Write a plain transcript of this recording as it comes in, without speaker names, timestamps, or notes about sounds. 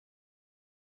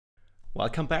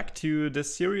Welcome back to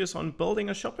this series on building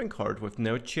a shopping cart with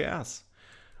Node.js.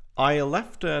 I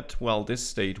left at, this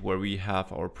state where we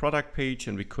have our product page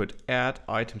and we could add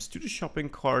items to the shopping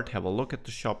cart, have a look at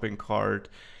the shopping cart,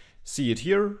 see it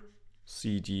here,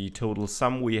 see the total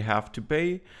sum we have to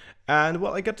pay, and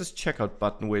I got this checkout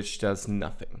button which does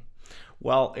nothing.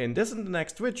 Well, in this and the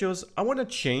next videos, I want to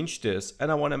change this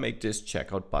and I want to make this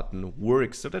checkout button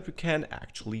work so that we can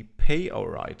actually pay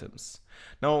our items.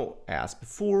 Now, as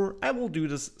before, I will do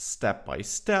this step by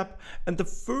step, and the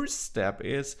first step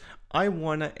is I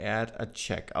want to add a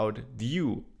checkout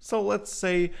view. So let's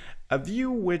say a view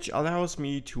which allows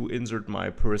me to insert my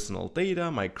personal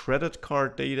data, my credit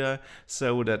card data,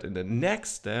 so that in the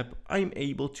next step, I'm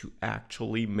able to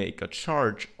actually make a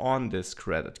charge on this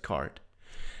credit card.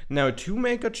 Now, to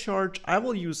make a charge, I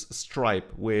will use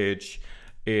Stripe, which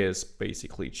is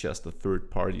basically just a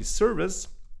third-party service.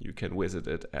 You can visit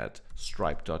it at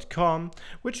stripe.com,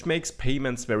 which makes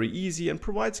payments very easy and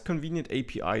provides a convenient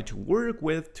API to work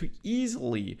with to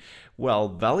easily,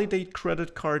 validate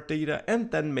credit card data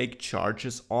and then make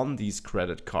charges on these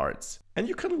credit cards. And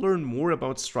you can learn more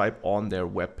about Stripe on their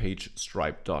webpage,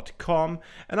 stripe.com,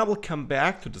 and I will come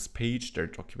back to this page, their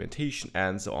documentation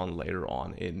and so on later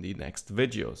on in the next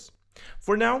videos.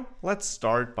 For now, let's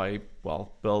start by,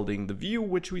 building the view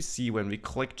which we see when we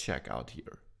click checkout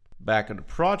here. Back in the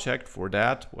project for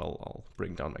that, I'll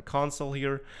bring down my console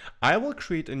here. I will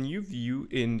create a new view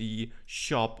in the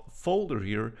shop folder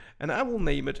here, and I will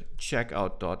name it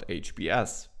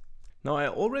checkout.hbs. Now, I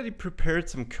already prepared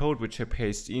some code which I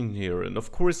paste in here, and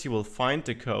of course you will find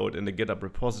the code in the GitHub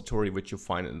repository which you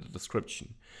find in the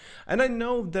description. And I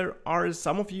know there are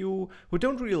some of you who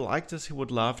don't really like this, who would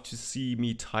love to see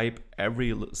me type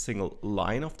every single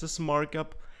line of this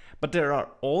markup. But there are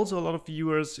also a lot of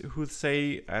viewers who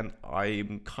say, and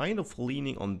I'm kind of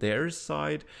leaning on their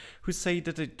side, who say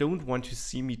that they don't want to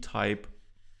see me type,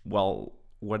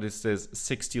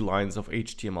 60 lines of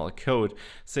HTML code,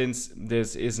 since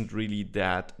this isn't really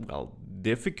that,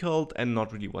 difficult and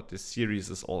not really what this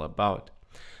series is all about.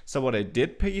 So what I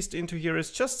did paste into here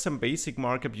is just some basic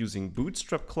markup using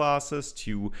Bootstrap classes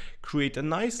to create a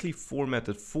nicely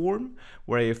formatted form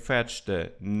where I fetch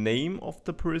the name of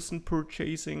the person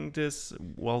purchasing this,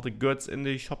 the goods in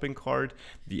the shopping cart,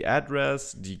 the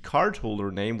address, the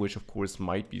cardholder name, which of course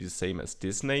might be the same as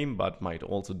this name, but might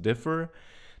also differ,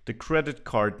 the credit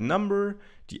card number,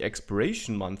 the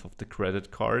expiration month of the credit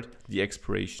card, the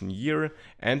expiration year,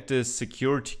 and the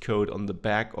security code on the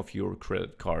back of your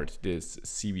credit card, this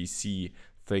CVC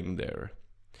thing there.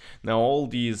 Now, all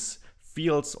these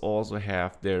fields also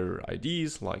have their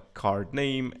IDs like card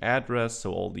name, address,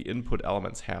 so all the input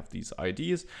elements have these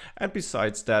IDs. And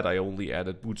besides that, I only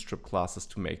added Bootstrap classes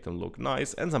to make them look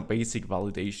nice and some basic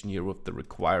validation here with the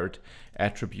required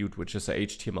attribute, which is a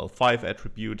HTML5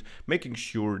 attribute, making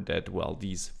sure that,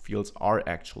 these fields are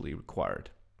actually required.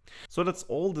 So that's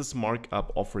all this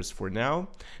markup offers for now.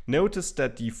 Notice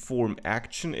that the form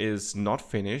action is not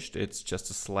finished. It's just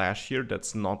a slash here.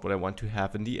 That's not what I want to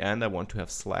have in the end. I want to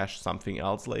have slash something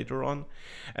else later on.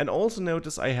 And also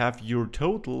notice I have your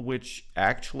total, which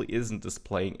actually isn't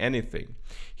displaying anything.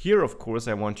 Here, of course,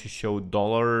 I want to show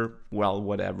dollar,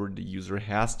 whatever the user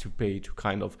has to pay to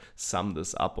kind of sum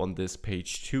this up on this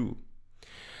page too.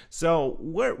 So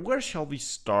where shall we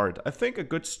start? I think a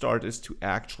good start is to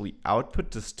actually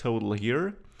output this total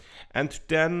here and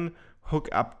then hook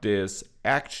up this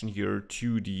action here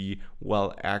to the,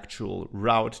 actual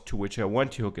route to which I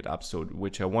want to hook it up, so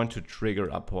which I want to trigger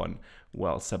upon,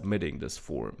 submitting this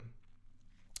form.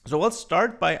 So let's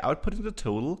start by outputting the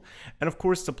total. And of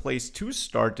course, the place to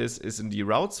start this is in the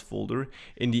routes folder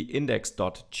in the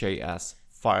index.js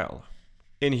file.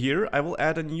 In here, I will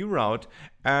add a new route,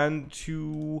 and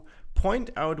to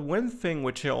point out one thing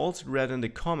which I also read in the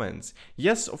comments.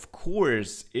 Yes, of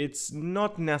course, it's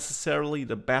not necessarily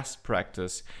the best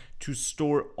practice to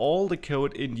store all the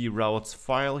code in the routes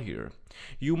file here.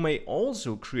 You may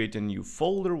also create a new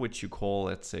folder which you call,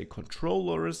 let's say,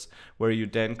 controllers, where you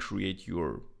then create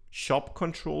your shop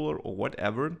controller or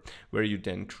whatever, where you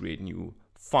then create new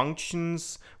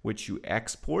functions which you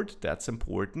export. That's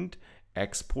important.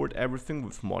 Export everything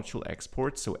with module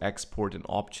export, so export an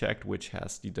object which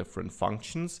has the different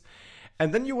functions,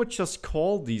 and then you would just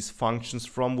call these functions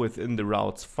from within the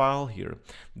routes file here.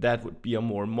 That would be a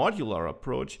more modular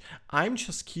approach. I'm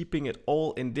just keeping it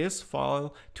all in this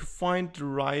file to find the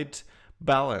right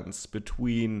balance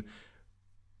between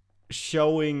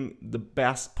showing the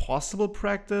best possible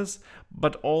practice,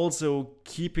 but also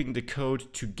keeping the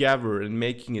code together and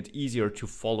making it easier to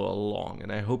follow along. And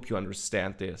I hope you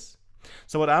understand this.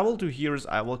 So what I will do here is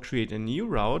I will create a new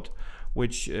route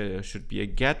which should be a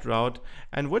get route,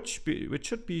 and which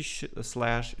should be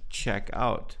slash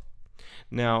checkout.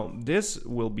 Now this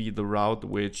will be the route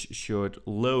which should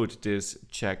load this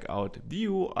checkout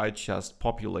view I just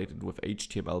populated with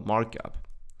HTML markup.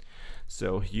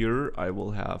 So here I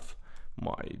will have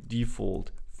my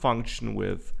default function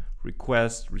with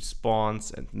request,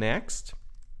 response, and next.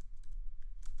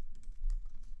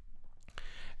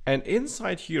 And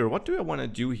inside here, what do I want to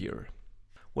do here?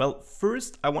 Well,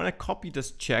 first I want to copy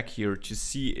this check here to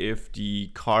see if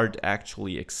the card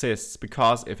actually exists,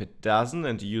 because if it doesn't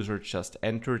and the user just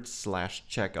entered slash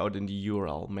checkout in the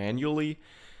URL manually,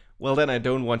 well then I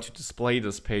don't want to display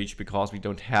this page because we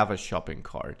don't have a shopping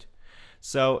cart.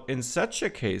 So in such a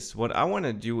case, what I want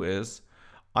to do is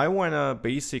I want to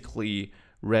basically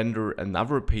render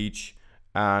another page,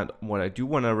 and what I do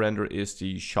want to render is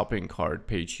the shopping cart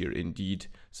page here indeed.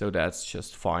 So that's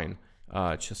just fine.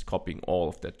 Just copying all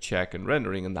of that check and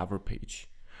rendering another page.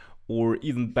 Or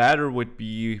even better would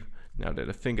be, now that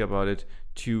I think about it,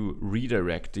 to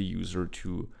redirect the user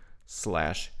to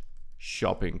slash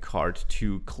shopping cart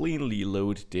to cleanly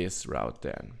load this route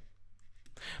then.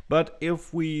 But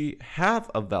if we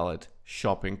have a valid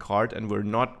shopping cart and we're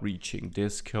not reaching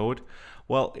this code,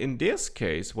 well, in this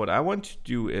case, what I want to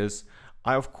do is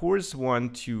I of course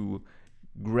want to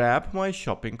grab my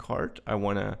shopping cart. I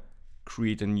want to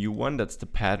create a new one. That's the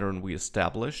pattern we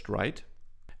established, right?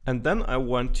 And then I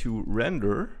want to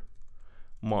render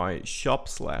my shop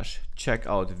slash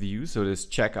checkout view. So this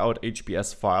checkout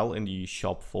HBS file in the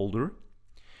shop folder.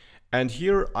 And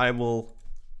here I will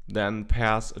then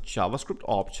pass a JavaScript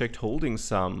object holding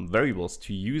some variables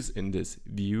to use in this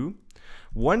view.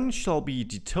 One shall be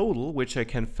the total, which I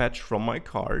can fetch from my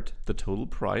cart, the total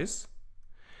price.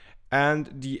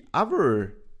 And the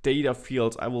other data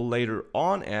fields I will later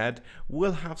on add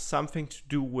will have something to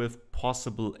do with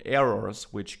possible errors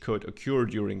which could occur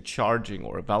during charging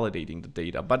or validating the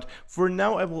data. But for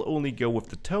now I will only go with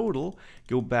the total,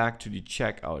 go back to the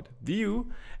checkout view,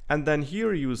 and then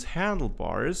here use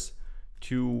handlebars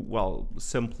to, well,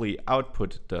 simply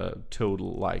output the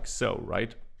total like so,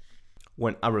 right?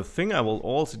 One other thing I will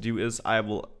also do is I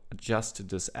will adjust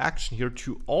this action here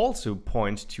to also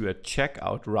point to a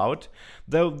checkout route,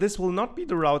 though this will not be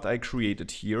the route I created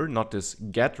here, not this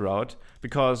get route,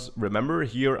 because remember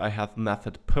here I have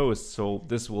method post, so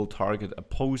this will target a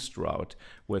post route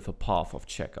with a path of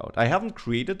checkout. I haven't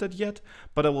created that yet,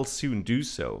 but I will soon do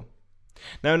so.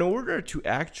 Now, in order to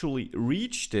actually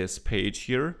reach this page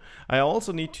here, I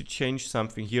also need to change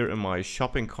something here in my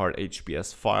shopping cart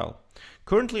HBS file.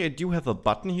 Currently I do have a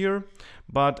button here,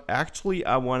 but actually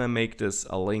I want to make this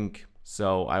a link.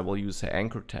 So I will use an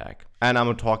anchor tag, and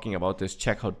I'm talking about this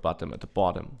checkout button at the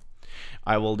bottom.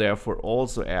 I will therefore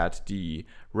also add the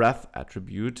ref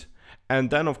attribute, and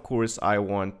then of course I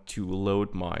want to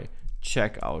load my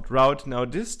checkout route. Now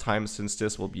this time, since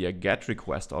this will be a GET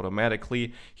request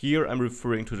automatically, here I'm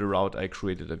referring to the route I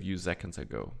created a few seconds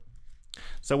ago.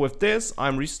 So with this,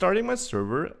 I'm restarting my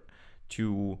server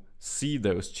to see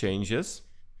those changes.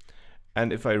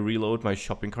 And if I reload my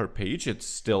shopping cart page, it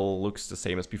still looks the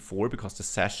same as before because the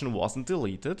session wasn't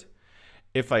deleted.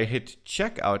 If I hit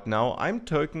checkout now, I'm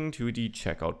taken to the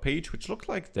checkout page, which looked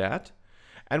like that,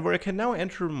 and where I can now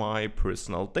enter my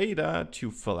personal data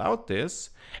to fill out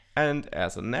this, and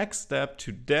as a next step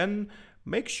to then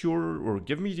make sure or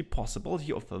give me the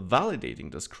possibility of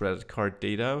validating this credit card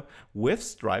data with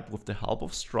Stripe, with the help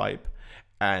of Stripe,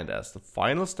 and as the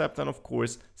final step then of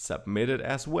course submit it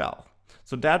as well.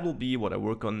 So that will be what I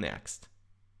work on next.